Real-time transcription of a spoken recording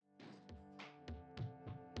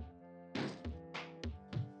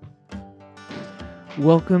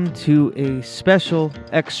Welcome to a special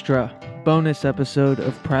extra bonus episode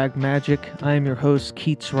of Prag Magic. I am your host,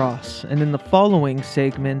 Keats Ross, and in the following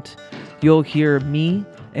segment, you'll hear me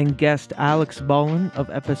and guest Alex Ballin of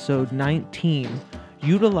episode 19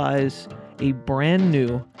 utilize a brand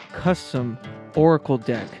new custom Oracle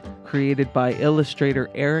deck created by illustrator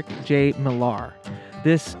Eric J. Millar.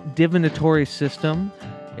 This divinatory system,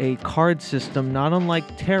 a card system not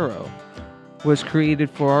unlike tarot, was created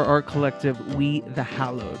for our art collective, We the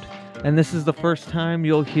Hallowed. And this is the first time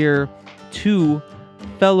you'll hear two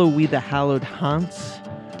fellow We the Hallowed Haunts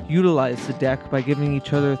utilize the deck by giving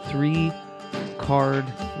each other 3 card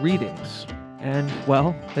readings. And,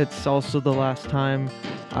 well, it's also the last time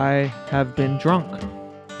I have been drunk.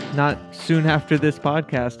 Not soon after this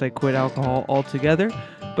podcast, I quit alcohol altogether,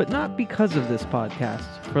 but not because of this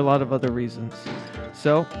podcast, for a lot of other reasons.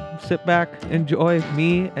 So, sit back, enjoy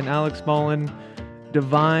me and Alex Ballin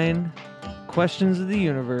divine questions of the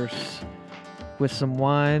universe with some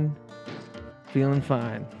wine, feeling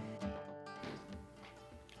fine.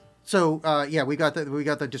 So, we got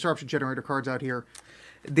the disruption generator cards out here.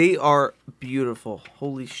 They are beautiful.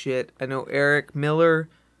 Holy shit. I know Eric Miller,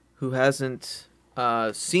 who hasn't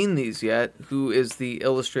seen these yet, who is the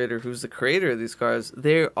illustrator, who's the creator of these cards.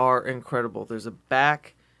 They are incredible. There's a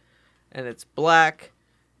back, and it's black,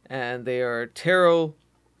 and they are tarot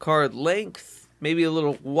card length, maybe a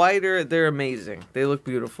little wider. They're amazing. They look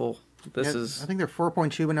beautiful. I think they're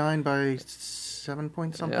 4.29 by 7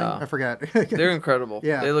 point something. Yeah. I forget. They're incredible.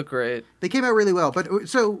 Yeah. They look great. They came out really well. But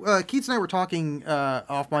so Keats and I were talking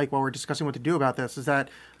off mic while we were discussing what to do about this, is that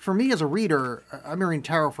for me as a reader, I've been reading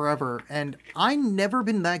tarot forever, and I've never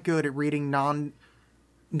been that good at reading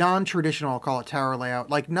non-traditional, I'll call it, tarot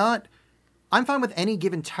layout. I'm fine with any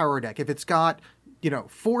given tarot deck. If it's got,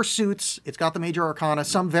 4 suits, it's got the major arcana,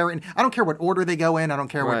 some variant. I don't care what order they go in. I don't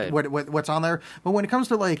care what's on there. But when it comes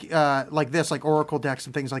to like this, like Oracle decks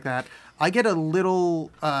and things like that, I get a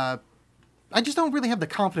little. I just don't really have the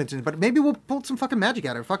confidence in it. But maybe we'll pull some fucking magic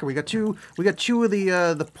out of it. Fuck it. We got two of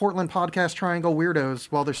the Portland podcast triangle weirdos.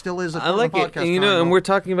 While there still is a Portland podcast triangle. And we're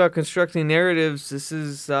talking about constructing narratives. This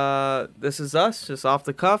is us, just off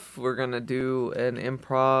the cuff. We're gonna do an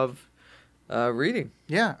improv reading.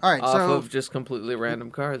 Yeah. All right. Off of just completely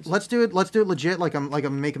random cards. Let's do it legit. Like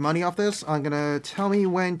I'm making money off this. I'm gonna tell me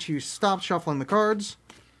when to stop shuffling the cards,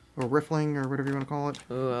 or riffling, or whatever you want to call it.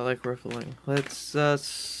 Oh, I like riffling. Let's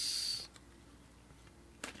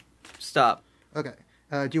stop. Okay.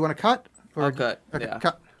 Do you want to cut? I'll cut. Okay. Yeah.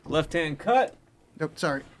 Cut. Left hand cut. Nope.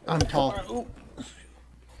 Sorry. I'm tall. Ooh.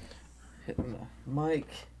 Hitting the mic.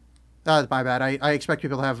 That's my bad. I expect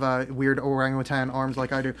people to have weird orangutan arms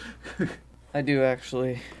like I do. I do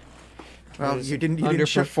actually. Well, you didn't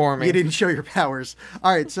underperforming. You didn't show your powers.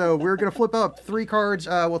 All right, so we're gonna flip up 3 cards.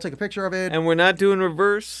 We'll take a picture of it. And we're not doing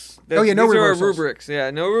reverse. No These reversals. are our rubrics.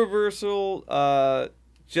 Yeah, no reversal.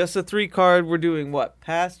 Just a 3 card. We're doing what?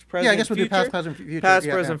 Past, present, Yeah, I guess we'll future? do past, present, future. Past,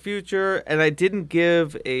 present, future. And I didn't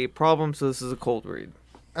give a problem, so this is a cold read.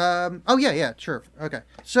 Yeah, sure. Okay.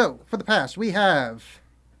 So for the past, we have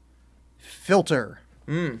filter.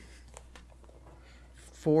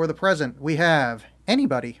 For the present, we have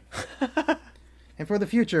anybody. And for the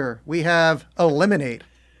future, we have eliminate.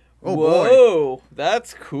 Oh, whoa, boy.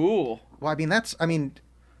 That's cool. Well, that's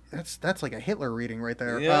like a Hitler reading right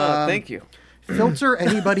there. Yeah, thank you. Filter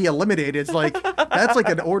anybody eliminate is like, that's like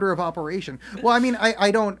an order of operation. Well, I mean,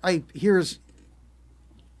 here is,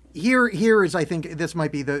 I think this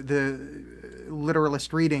might be the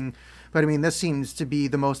literalist reading, but I mean, this seems to be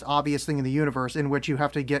the most obvious thing in the universe, in which you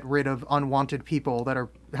have to get rid of unwanted people that are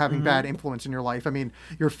having bad influence in your life. I mean,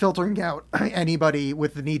 you're filtering out anybody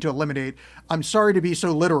with the need to eliminate. I'm sorry to be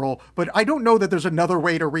so literal, but I don't know that there's another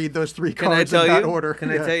way to read those 3 cards in that order.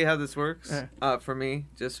 Can I tell you how this works? For me,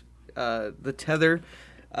 just the tether.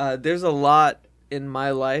 There's a lot in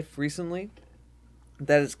my life recently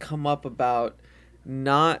that has come up about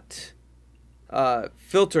not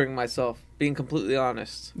filtering myself, being completely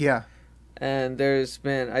honest. Yeah. And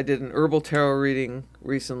I did an herbal tarot reading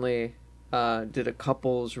recently, did a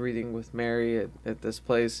couples reading with Mary at this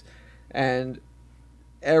place, and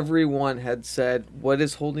everyone had said, what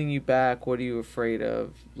is holding you back? What are you afraid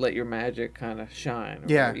of? Let your magic kind of shine.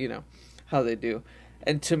 Yeah. How they do.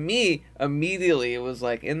 And to me, immediately, it was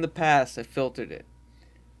like, in the past, I filtered it.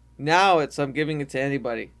 Now I'm giving it to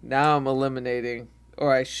anybody. Now I'm eliminating,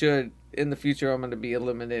 or I should, in the future, I'm going to be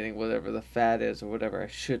eliminating whatever the fad is or whatever I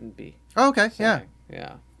shouldn't be. Okay, saying.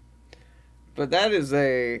 Yeah. But that is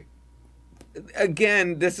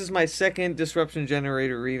again, this is my second disruption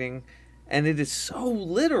generator reading, and it is so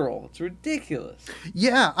literal. It's ridiculous.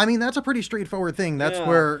 Yeah, I mean, that's a pretty straightforward thing. That's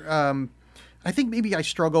where I think maybe I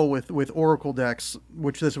struggle with Oracle decks,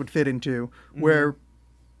 which this would fit into, where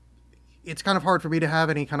it's kind of hard for me to have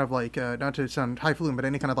any kind of like, not to sound highfalutin, but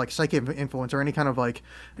any kind of like psychic influence or any kind of like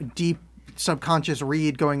deep subconscious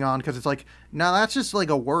read going on, because it's like, no, that's just like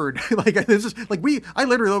a word. Like this is like I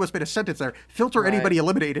literally almost made a sentence there. Filter anybody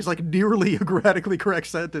eliminate is like nearly a grammatically correct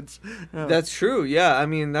sentence. That's true. Yeah, I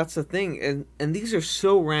mean that's the thing, and these are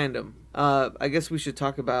so random. I guess we should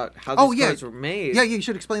talk about how these cards were made. Yeah, you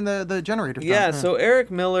should explain the generator. Yeah, so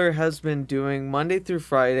Eric Miller has been doing Monday through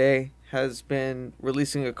Friday, has been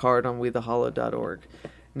releasing a card on WeTheHollow.org.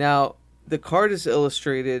 Now, the card is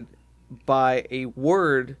illustrated by a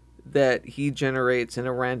word that he generates in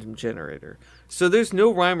a random generator. So there's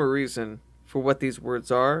no rhyme or reason for what these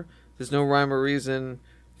words are. There's no rhyme or reason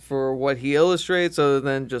for what he illustrates other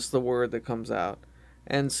than just the word that comes out.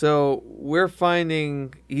 And so we're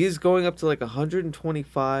finding he's going up to like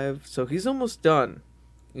 125, so he's almost done.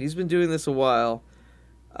 He's been doing this a while.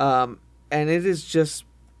 And it has just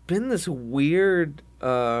been this weird,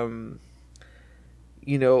 I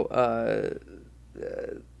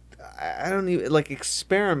don't even like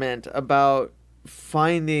experiment about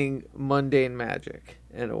finding mundane magic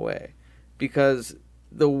in a way, because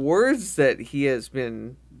the words that he has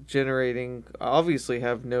been generating obviously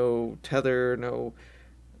have no tether, no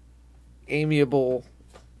amiable,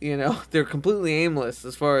 they're completely aimless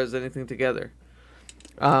as far as anything together.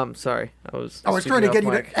 Sorry, I was trying to get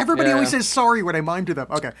you to, everybody always says sorry when I mime to them.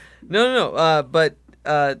 Okay. No, but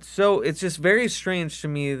so it's just very strange to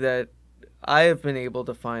me that I have been able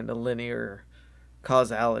to find a linear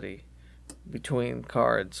causality between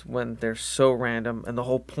cards when they're so random, and the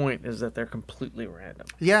whole point is that they're completely random.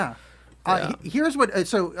 Yeah. Here's what.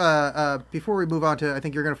 Before we move on to, I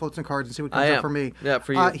think you're going to float some cards and see what comes up for me. Yeah,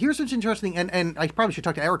 for you. Here's what's interesting, and I probably should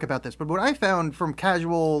talk to Eric about this, but what I found from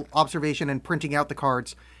casual observation and printing out the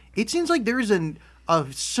cards, it seems like there's a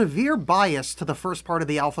severe bias to the first part of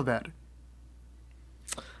the alphabet.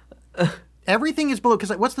 Everything is below,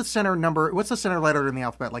 because what's the center number? What's the center letter in the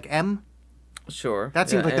alphabet? Like M? Sure. That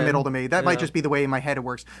seems like the middle to me. That might just be the way in my head it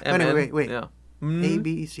works. But anyway, wait. Yeah. A,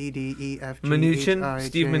 B, C, D, E, F, G, Mnuchin, H, I,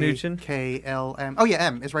 Steve J, Mnuchin. K, L, M. Oh, yeah,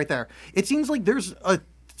 M is right there. It seems like there's a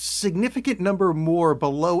significant number more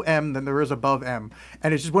below M than there is above M.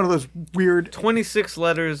 And it's just one of those weird... 26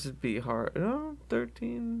 letters would be hard. No,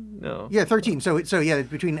 13? No. Yeah, 13. So yeah,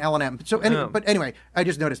 between L and M. But anyway, I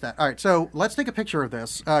just noticed that. All right, so let's take a picture of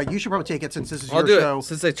this. You should probably take it since this is your show. It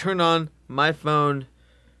since I turned on my phone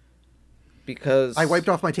because... I wiped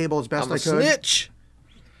off my table as best I could. I'm a snitch!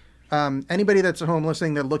 Anybody that's at home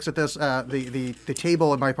listening that looks at this, the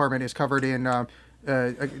table in my apartment is covered in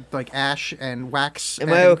like ash and wax.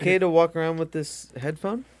 Am I okay to walk around with this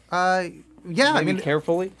headphone? Yeah, Maybe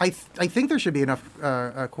carefully. I think there should be enough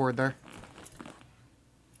cord there.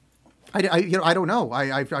 I don't know.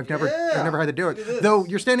 I've never had to do it. Though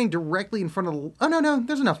you're standing directly in front of. Oh no,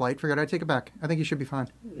 there's enough light. Forget it. I take it back. I think you should be fine.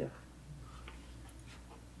 Yeah.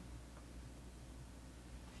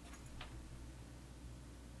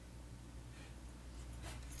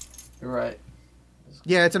 You're right.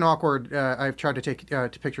 Yeah, it's an awkward. I've tried to take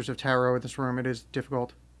pictures of tarot in this room. It is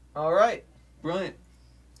difficult. All right. Brilliant.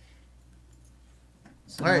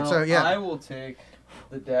 All right, so yeah. I will take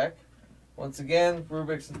the deck. Once again,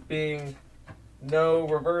 Rubik's being no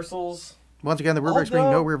reversals. Once again, the Rubik's being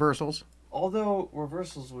no reversals. Although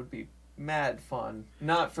reversals would be mad fun.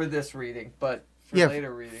 Not for this reading, but for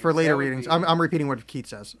later readings. For later readings. I'm repeating what Keith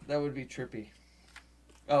says. That would be trippy.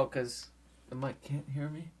 Oh, because... the mic can't hear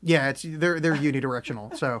me. Yeah, they're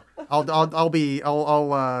unidirectional. So I'll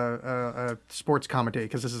sports commentate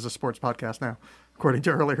because this is a sports podcast now, according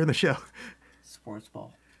to earlier in the show. Sports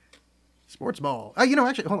ball.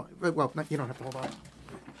 Actually, hold on. Well, you don't have to hold on.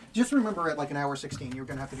 Just remember at like an hour 16, you're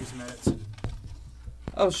gonna have to do some edits.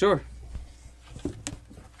 Oh sure.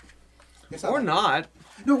 Or not.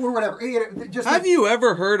 No, or whatever. Have you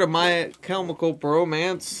ever heard of My Chemical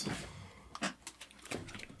Bromance?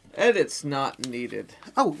 Edit's not needed.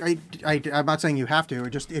 Oh, I'm not saying you have to.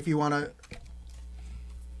 Just if you want to...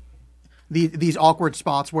 These awkward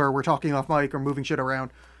spots where we're talking off mic or moving shit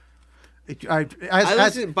around. By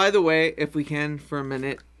the way, if we can, for a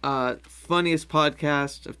minute, funniest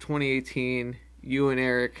podcast of 2018, you and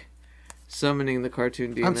Eric summoning the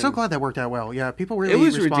cartoon demon. I'm so glad that worked out well. Yeah, people really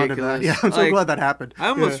ridiculous. responded to that. Yeah, I'm so glad that happened. I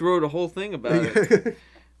almost wrote a whole thing about it.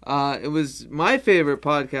 It was my favorite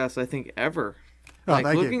podcast, I think, ever.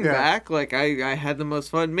 Looking back, I had the most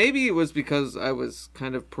fun. Maybe it was because I was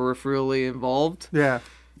kind of peripherally involved. Yeah.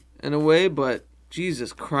 In a way, but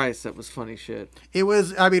Jesus Christ, that was funny shit. It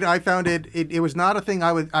was. I mean, I found it was not a thing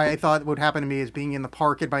I thought would happen to me, as being in the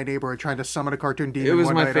park in my neighborhood trying to summon a cartoon demon. It was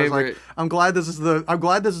one my night. favorite. I was like, I'm glad this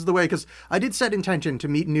is the way, because I did set intention to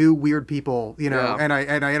meet new weird people, and I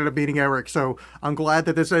ended up meeting Eric. So I'm glad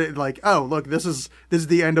that this oh look, this is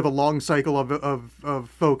the end of a long cycle of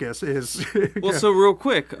focus. Is well, so real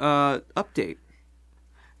quick update,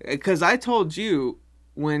 because I told you.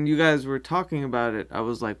 When you guys were talking about it, I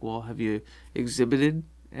was like, well, have you exhibited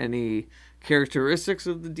any characteristics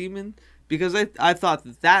of the demon? Because I thought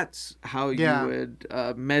that's how you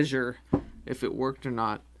would measure if it worked or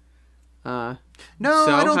not. No,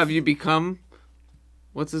 so I don't... have you become...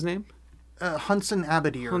 What's his name? Hunson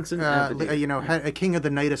Abadir, a king of the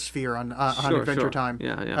Nightosphere on Adventure Time.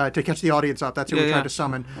 To catch the audience up, that's who we tried to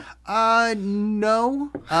summon. No.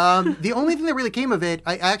 The only thing that really came of it,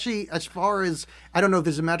 I actually, as far as, I don't know if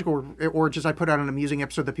this is magical or just I put out an amusing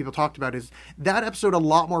episode that people talked about, is that episode a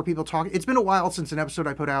lot more people talk. It's been a while since an episode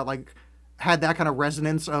I put out had that kind of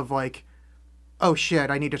resonance of oh shit,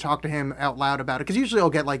 I need to talk to him out loud about it. Because usually I'll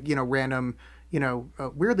get random...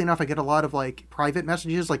 weirdly enough, I get a lot of private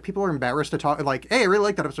messages. People are embarrassed to talk. Hey, I really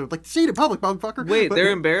like that episode. See it in public, motherfucker. Wait,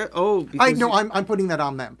 they're embarrassed? Oh, I'm putting that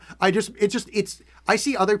on them. I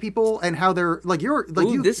see other people and how they're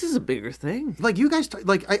this is a bigger thing. You guys,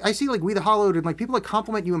 I see We the Hollowed and people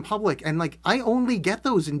compliment you in public, and I only get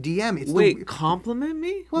those in DM. Compliment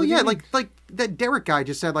me? Well, yeah, that Derek guy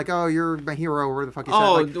just said oh, you're my hero, or the fuck he said.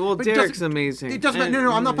 Oh, well, Derek's amazing. It doesn't.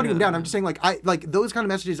 No, I'm not putting him down. I'm just saying those kind of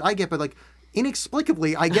messages I get, but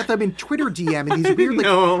inexplicably, I get them in Twitter DM and these weird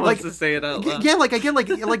no one wants to say it out loud. Yeah, I get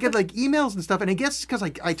emails and stuff, and I guess because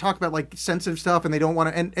I talk about sensitive stuff and they don't want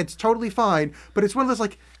to, and it's totally fine. But it's one of those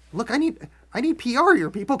look, I need PR here,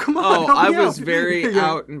 people. Come on. Oh, I was very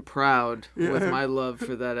out and proud with my love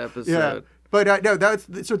for that episode. Yeah. But no,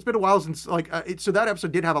 so it's been a while since so that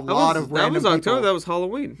episode did have a lot of random people. That was October. That was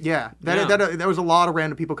Halloween. Yeah, that was a lot of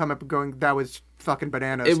random people coming up and going. That was fucking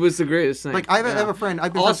bananas. It was the greatest thing. I have a friend.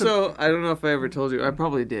 I've been also, I don't know if I ever told you. I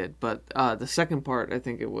probably did, but the second part, I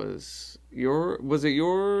think it was Was it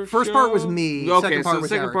your first show? part was me? Okay, so the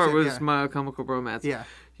second part was My Chemical Romance. Yeah,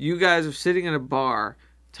 you guys are sitting in a bar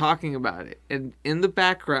talking about it, and in the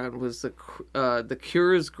background was the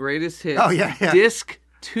Cure's greatest hits. Oh yeah. Disc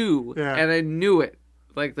 2, and I knew it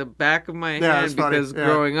the back of my hand because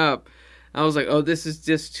growing up I was like, oh, this is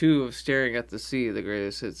Disc 2 of Staring at the Sea, the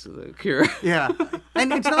greatest hits of the Cure. Yeah,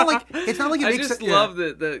 and it's not like it I makes just love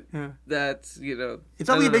that that's it's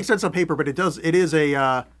not like it makes sense on paper, but it is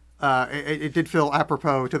a it did feel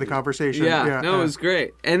apropos to the conversation. It was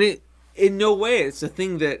great, and it in no way it's a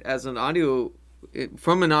thing that as an audio.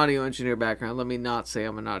 From an audio engineer background, let me not say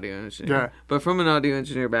I'm an audio engineer, but from an audio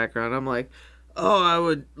engineer background, I'm like, oh, I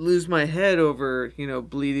would lose my head over,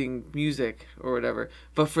 bleeding music or whatever.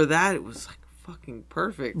 But for that, it was fucking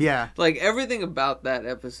perfect. Yeah. Everything about that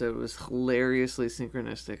episode was hilariously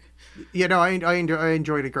synchronistic. Yeah, no, I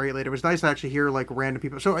enjoyed it greatly. It was nice to actually hear random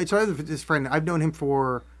people. So I have this friend, I've known him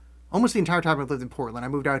for almost the entire time I've lived in Portland. I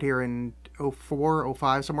moved out here in 04,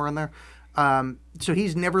 05, somewhere in there. So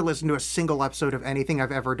he's never listened to a single episode of anything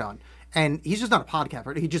I've ever done. And he's just not a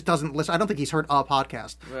podcaster. He just doesn't listen. I don't think he's heard a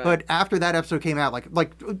podcast. Right. But after that episode came out,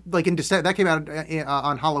 like in December, that came out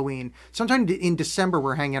on Halloween. Sometime in December,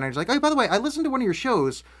 we're hanging out. And he's like, oh, by the way, I listened to one of your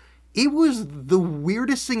shows. It was the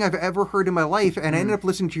weirdest thing I've ever heard in my life, and I ended up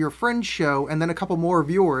listening to your friend's show and then a couple more of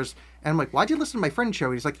yours. And I'm like, why'd you listen to my friend's show?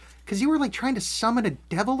 And he's like, because you were trying to summon a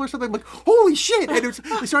devil or something. I'm like, holy shit! And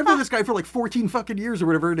so I've known this guy for 14 fucking years or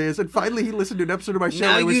whatever it is, and finally he listened to an episode of my show.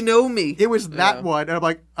 Now you know me. It was that one, and I'm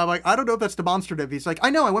like, I don't know if that's demonstrative. He's like, I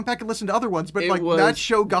know, I went back and listened to other ones, but that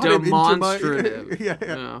show got him into my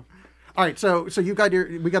yeah. All right, so we got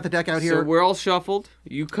the deck out here. So we're all shuffled.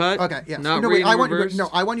 You cut. Okay, yeah. Not reversed.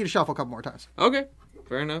 I want you to shuffle a couple more times. Okay,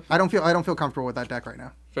 fair enough. I don't feel comfortable with that deck right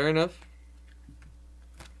now. Fair enough.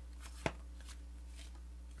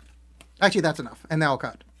 Actually, that's enough, and now I'll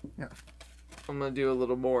cut. Yeah. I'm gonna do a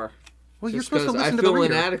little more. Well, you're supposed to listen to the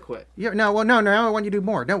reader. I feel inadequate. Yeah, no. Now I want you to do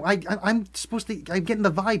more. No, I'm supposed to. I'm getting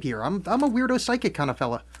the vibe here. I'm a weirdo psychic kind of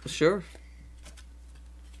fella. Sure.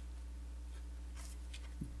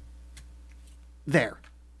 There.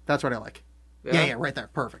 That's what I like. Yeah, right there.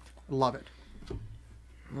 Perfect. Love it.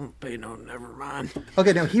 Won't pay no, never mind.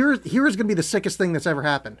 Okay, now here's going to be the sickest thing that's ever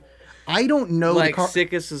happened. I don't know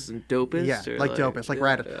sickest is dopest? Yeah, dopest,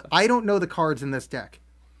 raddest. Yeah. I don't know the cards in this deck.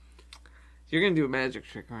 You're going to do a magic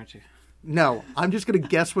trick, aren't you? No, I'm just going to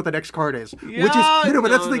guess what the next card is. Yeah, which is, but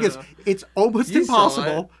that's the thing is, it's almost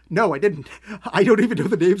impossible. No, I didn't. I don't even know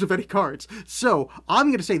the names of any cards. So, I'm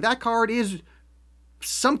going to say that card is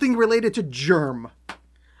something related to germ.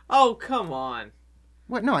 Oh, come on.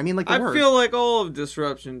 What? No, I mean like the word. I feel like all of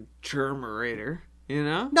Disruption Germerator, you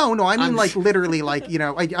know? No, I mean like literally like, you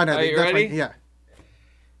know, I know. Are you ready? Yeah.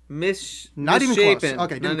 Not even close.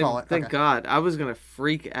 Okay, didn't call it. Thank God. I was going to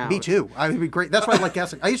freak out. Me too. I would be great. That's why I like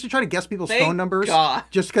guessing. I used to try to guess people's phone numbers. God.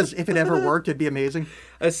 Just because if it ever worked, it'd be amazing.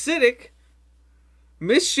 Acidic,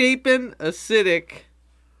 misshapen, acidic,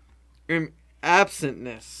 and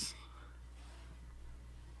absentness.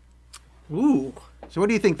 Ooh. So what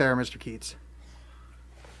do you think there, Mr. Keats?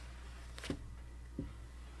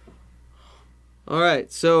 All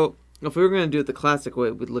right. So if we were going to do it the classic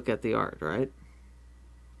way, we'd look at the art, right?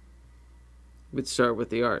 We'd start with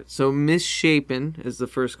the art. So misshapen is the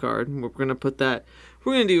first card. We're going to put that.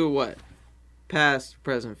 We're going to do what? Past,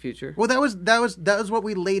 present, future. Well, that was what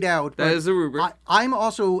we laid out. That is a rubric. I'm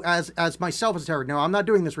also as myself as a tarot. No, I'm not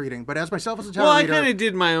doing this reading, but as myself as a tarot reader. Well, I kind of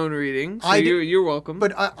did my own reading. So you're welcome.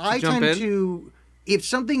 But I tend to, if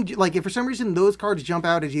something like if for some reason those cards jump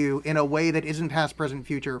out at you in a way that isn't past, present,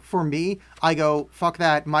 future, for me, I go fuck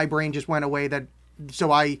that. My brain just went away. So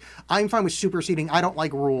I'm fine with superseding. I don't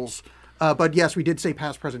like rules. But yes, we did say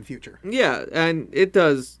past, present, future. Yeah, and it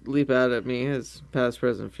does leap out at me as past,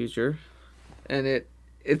 present, future. And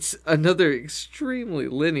it's another extremely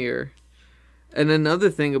linear. And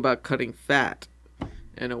another thing about cutting fat,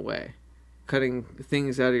 in a way. Cutting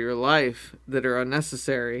things out of your life that are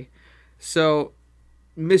unnecessary. So,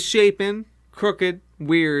 misshapen, crooked,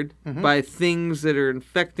 weird, by things that are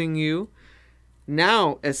infecting you.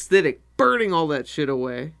 Now, aesthetic, burning all that shit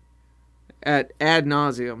away at ad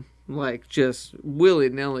nauseum. Like, just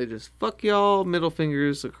willy-nilly, just fuck y'all, middle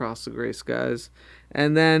fingers across the gray skies.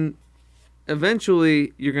 And then,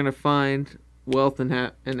 eventually, you're going to find wealth and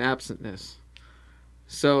absentness.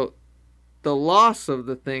 So, the loss of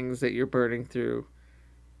the things that you're burning through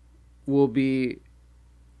will be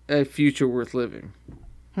a future worth living.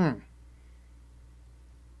 But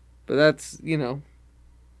that's,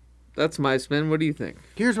 that's my spin. What do you think?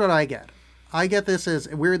 Here's what I get. I get this as,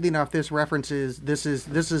 weirdly enough, this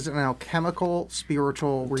is an alchemical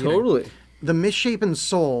spiritual reading. Totally. The misshapen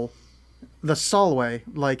soul, the Solway,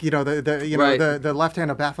 like the left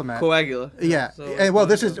hand of Baphomet. Coagula. Yeah. So,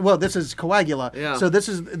 this is Coagula. Yeah. So this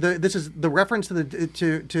is the reference to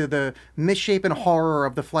the misshapen horror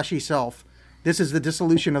of the fleshy self. This is the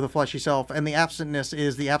dissolution of the fleshy self, and the absentness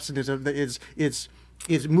is the absentness of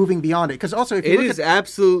is moving beyond it. Because also, if you look at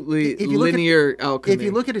absolutely linear alchemy. If you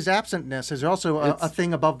look at his absentness, there's also a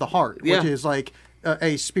thing above the heart, which is like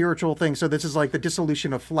a spiritual thing. So this is like the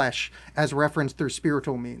dissolution of flesh as referenced through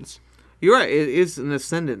spiritual means. You're right. It is an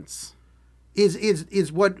ascendance.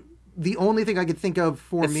 Is what the only thing I could think of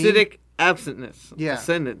for me. Acidic absentness. Yeah.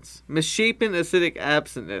 Ascendance. Misshapen acidic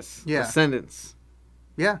absentness. Yeah. Ascendance.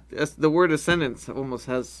 Yeah. The word ascendance almost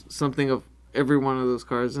has something of every one of those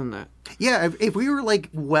cards in that. Yeah, if we were like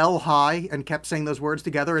well high and kept saying those words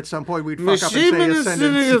together, at some point we'd fuck up and say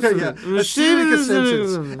ascendance. Acidic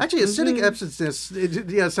ascendance. Actually, acidic absence.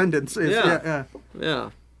 The ascendance is yeah.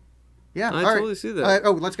 I totally see that.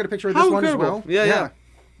 Let's get a picture of this one incredible. as well.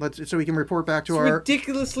 Yeah. So we can report back to it's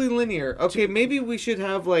ridiculously linear. Okay, maybe we should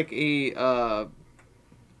have like a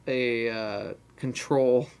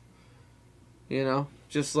control.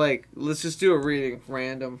 Just like, let's just do a reading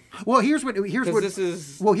random. Well, here's what my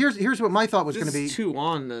thought was going to be. This is too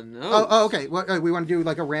on the nose. Oh, okay. Well, we want to do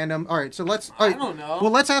like a random. All right. So let's. I don't know.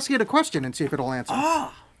 Well, let's ask it a question and see if it'll answer.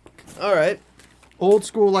 All right. Old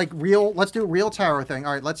school, like real. Let's do a real tarot thing.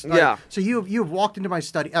 All right. Let's. Yeah. So you've walked into my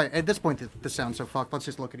study. All right, at this point, this sounds so fucked. Let's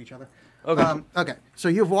just look at each other. Okay. Okay. So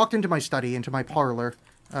you've walked into my study, into my parlor.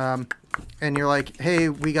 And you're like, hey,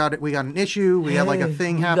 we got an issue. We got like a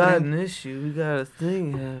thing happening. We got an issue. We got a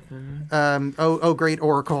thing happening. Great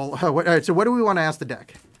Oracle. All right, so what do we want to ask the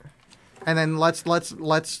deck? And then let's.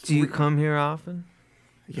 Do you come here often?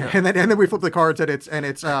 Yeah, and then we flip the cards and it's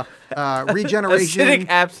regeneration. Acidic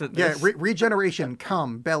absentness. Yeah, regeneration.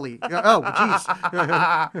 Come belly. Oh,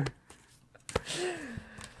 jeez.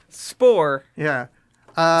 Spore. Yeah.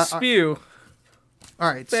 Spew.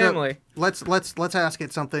 All right, family. So let's ask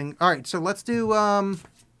it something. All right, so let's do what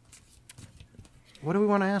do we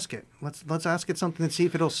want to ask it? Let's ask it something and see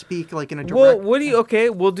if it'll speak like in a direct. Well, okay,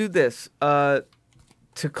 we'll do this. To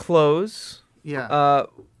close. Yeah.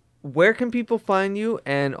 Where can people find you,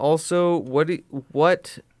 and also what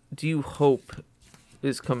do you hope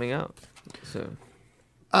is coming out soon?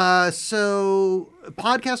 So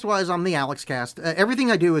podcast-wise, I'm the Alex Cast.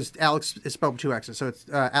 Everything I do is Alex is spelled with 2 X's, so it's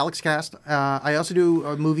Alex Cast. I also do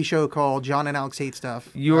a movie show called John and Alex Hate Stuff.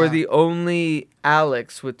 You're the only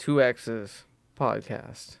Alex with 2 X's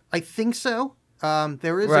podcast. I think so.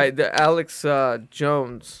 There is the Alex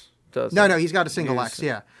Jones does. No, he's got a single X.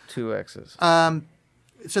 Yeah, 2 X's.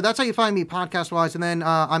 So that's how you find me podcast-wise. And then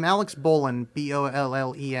I'm Alex Bollen,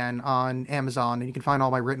 Bollen, on Amazon, and you can find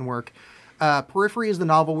all my written work. Periphery is the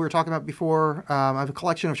novel we were talking about before. I have a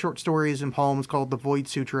collection of short stories and poems called The Void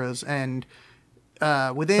Sutras, and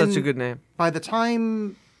within... Such a good name. By the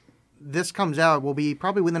time this comes out, we'll be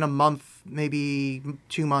probably within a month, maybe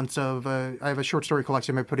 2 months of... I have a short story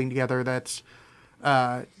collection I'm putting together that's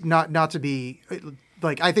not to be...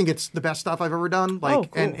 Like, I think it's the best stuff I've ever done.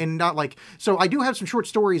 Like, cool. and not like, so I do have some short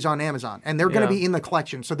stories on Amazon, and they're going to be in the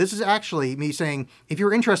collection. So this is actually me saying, if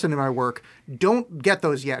you're interested in my work, don't get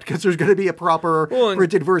those yet, because there's going to be a proper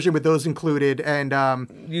printed version with those included. And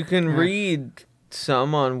you can read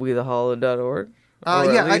some on wethehollow.org.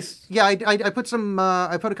 I put some.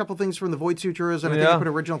 I put a couple things from the Void Sutras, and I think I put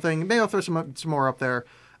an original thing. Maybe I'll throw some more up there.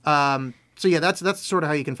 So yeah, that's sort of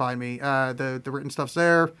how you can find me. The written stuff's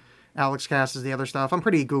there. Alex Cass is the other stuff. I'm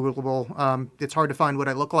pretty Googleable. It's hard to find what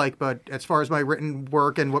I look like, but as far as my written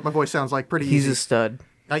work and what my voice sounds like, pretty easy. He's a stud.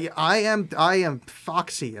 I am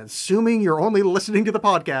foxy. Assuming you're only listening to the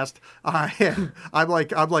podcast, I'm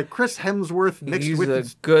like Chris Hemsworth mixed with.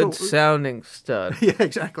 He's a good sounding stud. Yeah,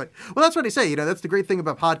 exactly. Well, that's what I say. You know, that's the great thing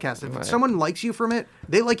about podcasts. If someone likes you from it,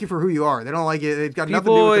 they like you for who you are. They don't like it. It's got nothing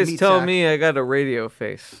to do with the meat People always tell sack. me I got a radio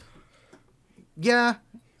face. Yeah.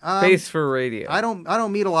 Face for radio. I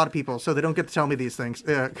don't meet a lot of people, so they don't get to tell me these things.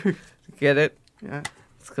 Get it? Yeah.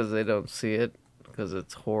 It's because they don't see it. Because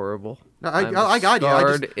it's horrible. I got you.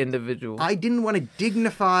 Scarred individual. I didn't want to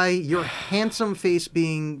dignify your handsome face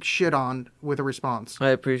being shit on with a response. I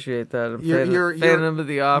appreciate that. I'm You're Phantom of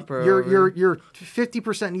the Opera. You're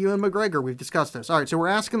 50% Ewan McGregor. We've discussed this. All right, so we're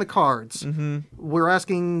asking the cards. Mm-hmm. We're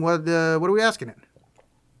asking what are we asking it?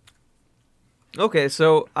 Okay,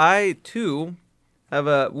 so I too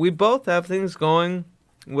have we both have things going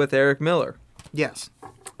with Eric Miller. Yes.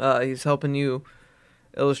 He's helping you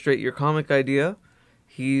illustrate your comic idea.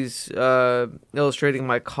 He's illustrating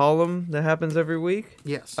my column that happens every week.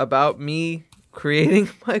 Yes. About me creating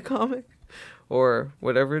my comic or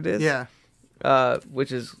whatever it is. Yeah.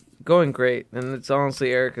 Which is going great, and it's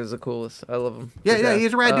honestly Eric is the coolest. I love him. Yeah,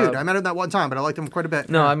 he's a rad dude. I met him that one time, but I liked him quite a bit.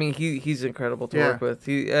 No, I mean he's incredible to work with.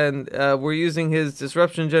 We're using his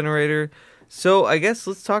disruption generator. So I guess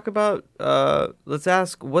let's talk about let's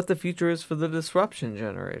ask what the future is for the disruption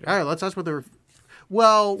generator. All right, let's ask what the.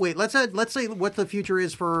 Well, wait. Let's say what the future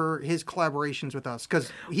is for his collaborations with us,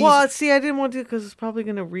 because. Well, see, I didn't want to because it's probably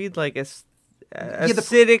going to read like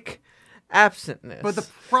acidic absentness. But the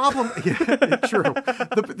problem, true.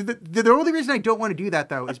 The only reason I don't want to do that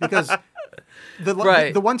though is because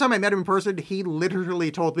the one time I met him in person, he literally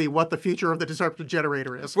told me what the future of the disruption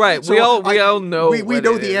generator is. Right. So we all know. We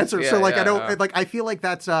know the answer. Yeah, so I don't like. I feel like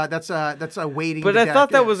that's a waiting. But I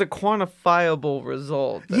thought that was a quantifiable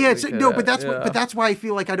result. But that's why I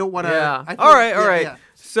feel like I don't want to. Yeah. All right. Yeah.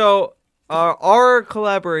 So. Our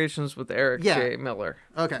collaborations with Eric J. Miller.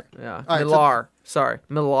 Okay. Yeah. Right, Millar. Sorry.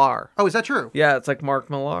 Millar. Oh, is that true? Yeah, it's like Mark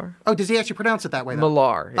Millar. Oh, does he actually pronounce it that way, though?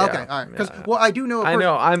 Millar. Yeah. Okay, all right. Because, I do know... I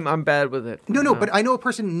know. I'm bad with it. No, but I know a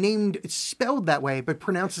person spelled that way, but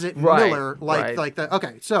pronounces it Miller, like that.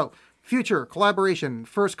 Okay, so, future collaboration.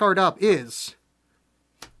 First card up is...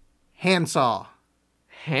 Handsaw.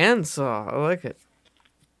 Handsaw. I like it.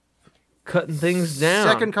 Cutting things down.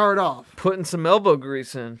 Second card off. Putting some elbow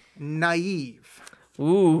grease in. Naive.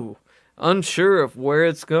 Ooh. Unsure of where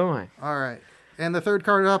it's going. All right. And the third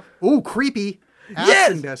card up. Ooh, creepy.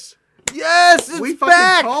 Yes! Yes, it's back! We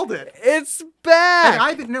fucking called it. It's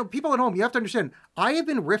back! Hey, people at home, you have to understand, I have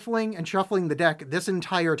been riffling and shuffling the deck this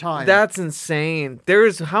entire time. That's insane.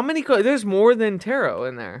 There's how many cards? There's more than tarot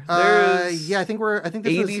in there. Yeah, I think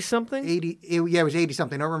this 80 was something? 80. It was 80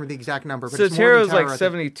 something. I don't remember the exact number, but so it's more than tarot's tarot, like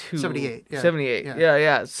 72. 78. Yeah. 78.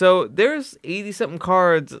 Yeah. So there's 80 something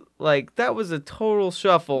cards. Like that was a total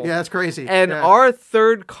shuffle. Yeah, that's crazy. And our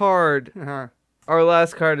third card, Uh-huh. our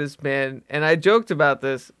last card has been, and I joked about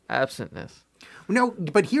this, absentness. No,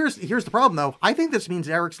 but here's the problem though. I think this means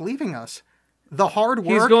Eric's leaving us. The hard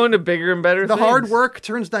work. He's going to bigger and better things. The hard work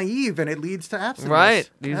turns naive and it leads to abstinence. Right.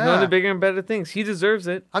 He's going to bigger and better things. He deserves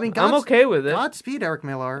it. I mean, I'm okay with it. Godspeed, Eric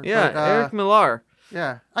Miller. Yeah, but, Eric Millar.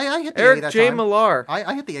 Yeah, I hit the Eric A that J. time. Millar.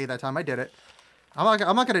 I hit the A that time. I did it. I'm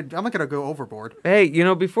not gonna go overboard. Hey,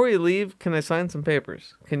 before you leave, can I sign some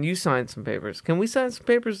papers? Can you sign some papers? Can we sign some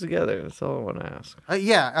papers together? That's all I want to ask.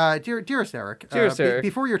 Dearest Eric. Eric.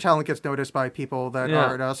 Before your talent gets noticed by people that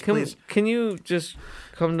aren't us, please. Can you just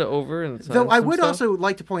come over and sign Though I some would stuff? also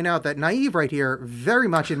like to point out that naive right here, very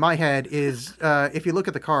much in my head, is if you look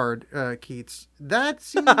at the card, Keats, that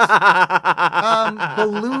seems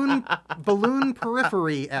balloon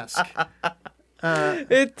periphery-esque.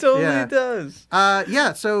 It totally does.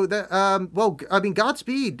 Yeah. So well, I mean,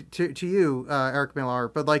 Godspeed to you, Eric Millar.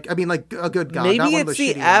 But like, I mean, like a good God. Maybe not one it's of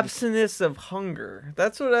the the shitty absence of hunger.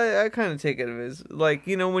 That's what I kind of take it as. Like,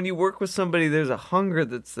 when you work with somebody, there's a hunger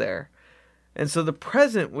that's there, and so the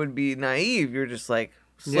present would be naive. You're just like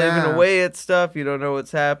slaving away at stuff. You don't know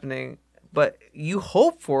what's happening, but you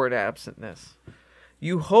hope for an absentness.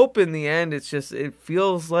 You hope in the end, it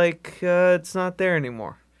feels like it's not there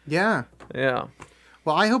anymore. Yeah. Yeah.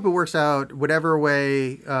 Well, I hope it works out whatever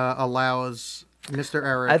way allows Mr.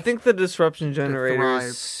 Eric. I think the disruption generator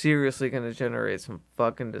is seriously going to generate some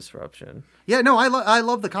fucking disruption. Yeah, no, I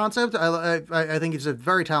love the concept. I think he's a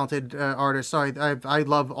very talented artist. So I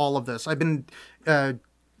love all of this. I've been.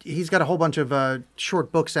 He's got a whole bunch of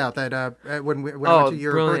short books out that when I went to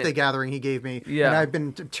your birthday gathering he gave me. Yeah. And I've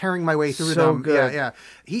been tearing my way through them. Good. Yeah.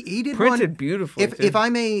 He did printed beautifully. If I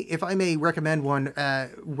may recommend one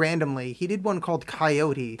randomly, he did one called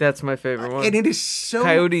Coyote. That's my favorite one. And it is so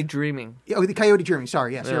Coyote Dreaming. Oh, the Coyote Dreaming.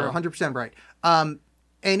 Sorry, yes, you're 100% right. And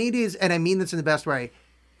it is, and I mean this in the best way,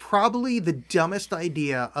 probably the dumbest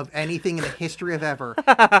idea of anything in the history of ever,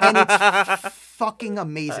 and it's fucking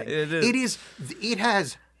amazing. It is. It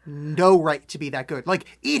has no right to be that good. Like,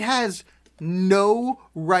 it has no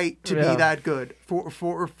right to be that good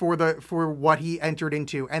for what he entered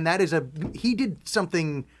into, and that is he did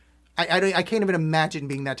something. I can't even imagine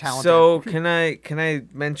being that talented. So can I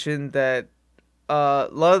mention that a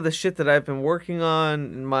lot of the shit that I've been working on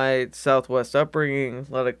in my Southwest upbringing,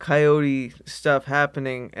 a lot of Coyote stuff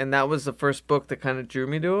happening, and that was the first book that kind of drew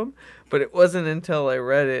me to him. But it wasn't until I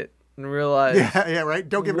read it and realized right.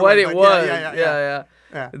 Don't give it what away, it was. Yeah.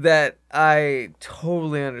 That I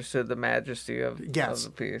totally understood the majesty of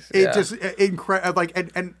the piece. It just incredible. Like,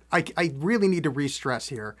 and I really need to re-stress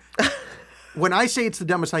here. When I say it's the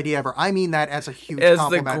dumbest idea ever, I mean that as a huge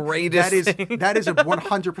compliment. The greatest thing. That is a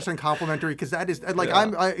 100% complimentary, because that is like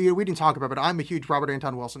we didn't talk about it, but I'm a huge Robert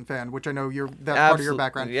Anton Wilson fan, which I know that's part of your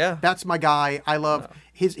background. Yeah, that's my guy. I love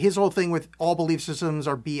his whole thing with all belief systems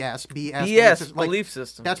are BS. Belief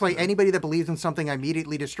systems. That's why anybody that believes in something I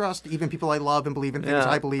immediately distrust, even people I love and believe in things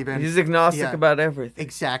I believe in. He's agnostic about everything.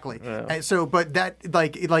 Exactly. Yeah. So, but that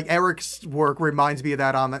like Eric's work reminds me of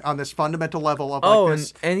that on this fundamental level of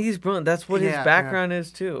this. And he's brilliant. That's what his background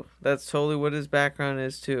is too. That's totally what his background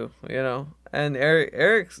is too. And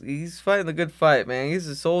Eric's he's fighting the good fight, man. He's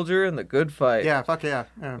a soldier in the good fight. Yeah, fuck yeah.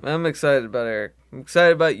 I'm excited about Eric. I'm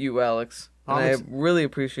excited about you, Alex. And I really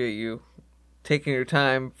appreciate you taking your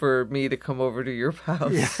time for me to come over to your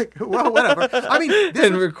house. Yeah, well, whatever. I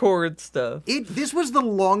mean, record stuff. This was the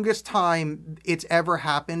longest time it's ever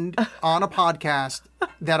happened on a podcast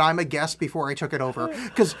that I'm a guest before I took it over.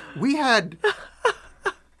 Because we had...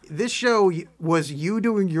 This show was you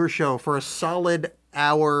doing your show for a solid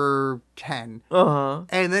hour 10. Uh-huh.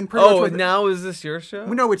 And then pretty much... now is this your show?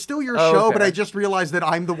 No, it's still your show, okay. But I just realized that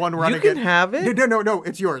I'm the one running it. You can have it? No,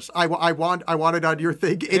 it's yours. I want it on your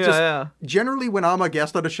thing. Generally, when I'm a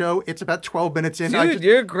guest on a show, it's about 12 minutes in. Dude,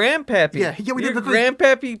 you're a grandpappy. Yeah, we did the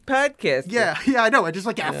grandpappy podcast. Yeah, I know. I just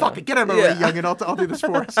fuck it, get out of my way, young, and I'll do this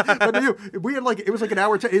for us. But we had it was like an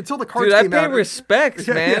hour until the cards came out. I pay respects,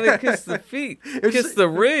 man. I kiss the feet, kiss the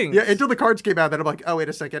ring. Yeah, until the cards came out, then I'm like, oh, wait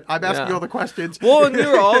a second. I'm asking all the questions. Well, and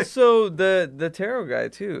you're also the tarot guy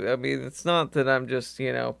too. I mean, it's not that I'm just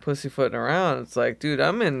pussyfooting around. It's like, dude,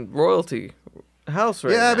 I'm in royalty house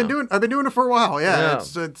right now. Yeah, I've been doing it for a while. Yeah.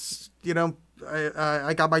 It's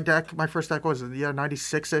I got my first deck was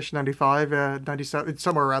 96ish, 95, 97,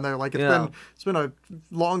 somewhere around there. Like it's been a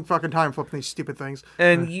long fucking time flipping these stupid things.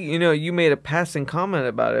 And you made a passing comment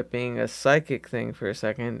about it being a psychic thing for a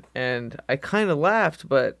second, and I kind of laughed,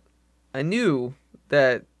 but I knew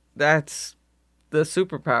that that's the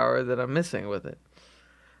superpower that I'm missing with it.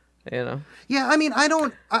 Yeah, I mean,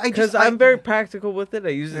 because I'm very practical with it. I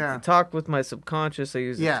use it to talk with my subconscious. I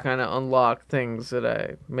use it to kind of unlock things that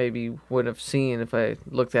I maybe wouldn't have seen if I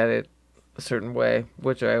looked at it a certain way,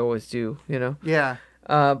 which I always do, Yeah.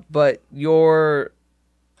 But your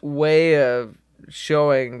way of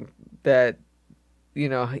showing that,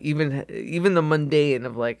 even the mundane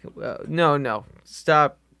of like, no,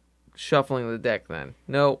 stop shuffling the deck then.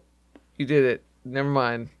 No, you did it. Never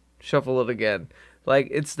mind. Shuffle it again. Like,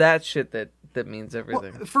 it's that shit that means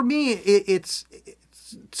everything. Well, for me, it's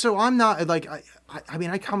so I'm not like I mean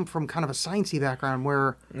I come from kind of a sciencey background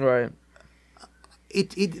where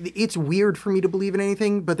it's weird for me to believe in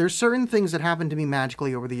anything, but there's certain things that happen to me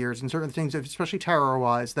magically over the years, and certain things, especially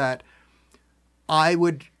terror-wise, that I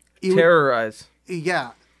would terrorize.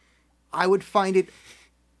 I would find it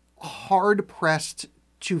hard pressed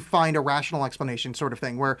to find a rational explanation, sort of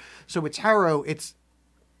thing. So with tarot,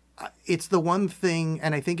 it's the one thing,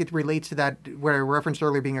 and I think it relates to that where I referenced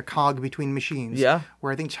earlier being a cog between machines. Yeah.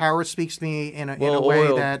 Where I think tarot speaks to me in a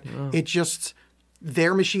way that it just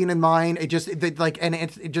their machine and mine. It just I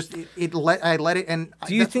let it. And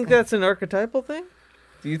do you think that's an archetypal thing?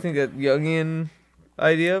 Do you think that Jungian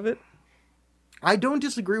idea of it? I don't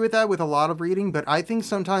disagree with that with a lot of reading, but I think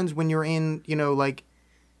sometimes when you're in,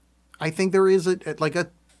 I think there is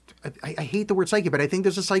I hate the word psychic, but I think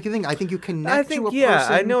there's a psychic thing. I think you connect to a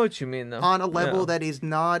person. I know what you mean, though. On a level that is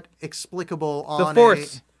not explicable on the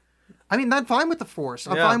Force. I'm fine with the Force.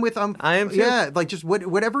 I'm fine with I am too. Yeah, just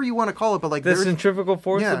whatever you want to call it, but the centrifugal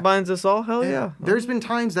force that binds us all. Hell yeah. There's been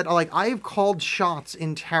times that I've called shots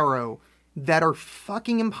in tarot that are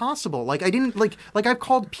fucking impossible. I've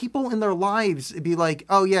called people in their lives be like,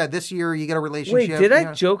 oh yeah, this year you get a relationship. Wait, did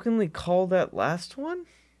I jokingly call that last one?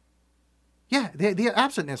 Yeah, the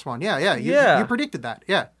absentness one. Yeah. You predicted that.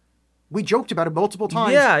 Yeah. We joked about it multiple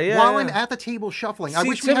times while I'm at the table shuffling. I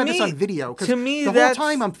wish we had this on video, because the whole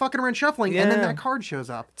time I'm fucking around shuffling and then that card shows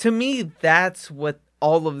up. To me, that's what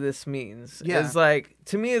all of this means. Yeah.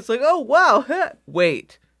 To me, it's like, oh, wow.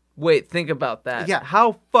 Wait, think about that. Yeah.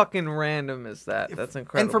 How fucking random is that? That's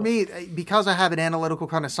incredible. And for me, because I have an analytical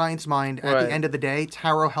kind of science mind, at the end of the day,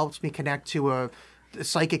 tarot helps me connect to a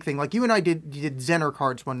psychic thing. Like you and I did Zener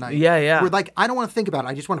cards one night. Yeah. Where I don't want to think about it.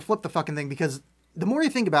 I just want to flip the fucking thing, because the more you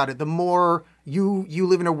think about it, the more you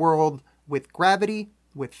live in a world with gravity,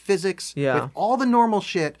 with physics, with all the normal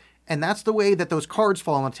shit, and that's the way that those cards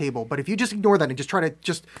fall on the table. But if you just ignore that and just try to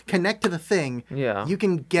just connect to the thing, you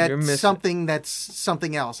can get something that's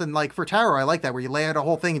something else. And for tarot, I like that, where you lay out a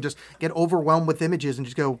whole thing and just get overwhelmed with images and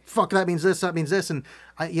just go, fuck, that means this, that means this. And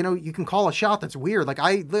you can call a shot that's weird.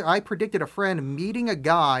 I predicted a friend meeting a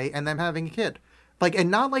guy and them having a kid.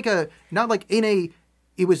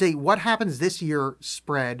 It was a what happens this year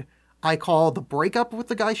spread. I call the breakup with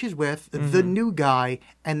the guy she's with, the new guy,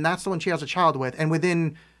 and that's the one she has a child with. And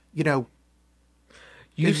within, you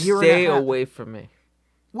stay away from me.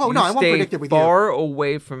 Well, no, I won't predict it with you. Far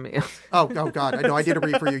away from me. Oh God! I know I did a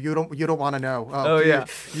read for you. You don't want to know. Yeah.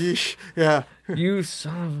 Yeesh. Yeah. You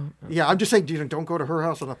son of a... Yeah, I'm just saying, don't go to her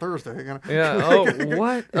house on a Thursday. Yeah. Oh,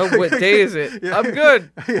 what? Oh, what day is it? Yeah. I'm good.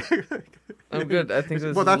 I'm good. I think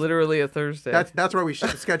this is literally a Thursday. That's why we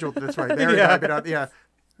scheduled this way. Very happy. Yeah.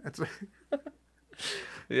 That's.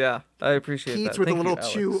 Yeah, I appreciate Keats that. With Thank a little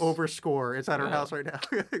you, 2 over score. It's at her house right now.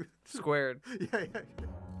 Squared. Yeah.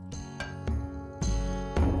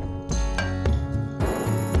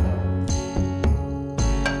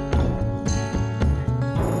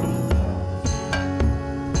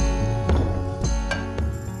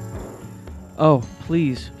 Oh,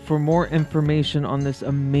 please, for more information on this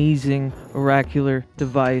amazing oracular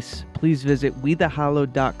device, please visit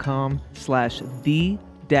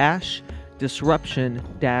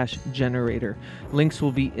wethehollow.com/the-disruption-generator. Links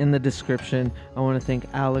will be in the description. I want to thank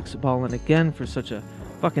Alex Ballin again for such a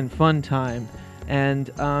fucking fun time.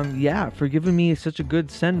 And for giving me such a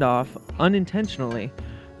good send-off unintentionally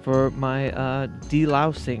for my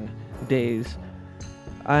delousing days.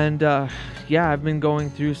 And I've been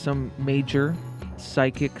going through some major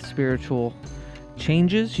psychic spiritual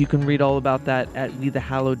changes. You can read all about that at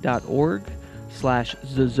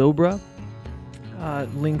wethehollow.org/Zozobra.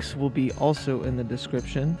 Links will be also in the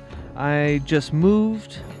description. I just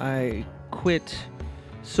moved. I quit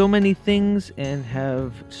so many things and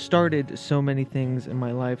have started so many things in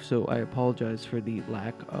my life, so I apologize for the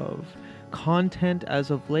lack of content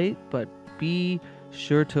as of late, but be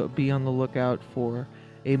sure to be on the lookout for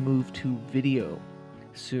a move to video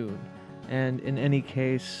soon. And in any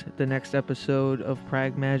case, the next episode of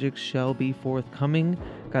Prag Magic shall be forthcoming.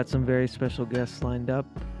 Got some very special guests lined up.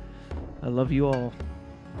 I love you all.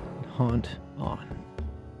 Haunt on.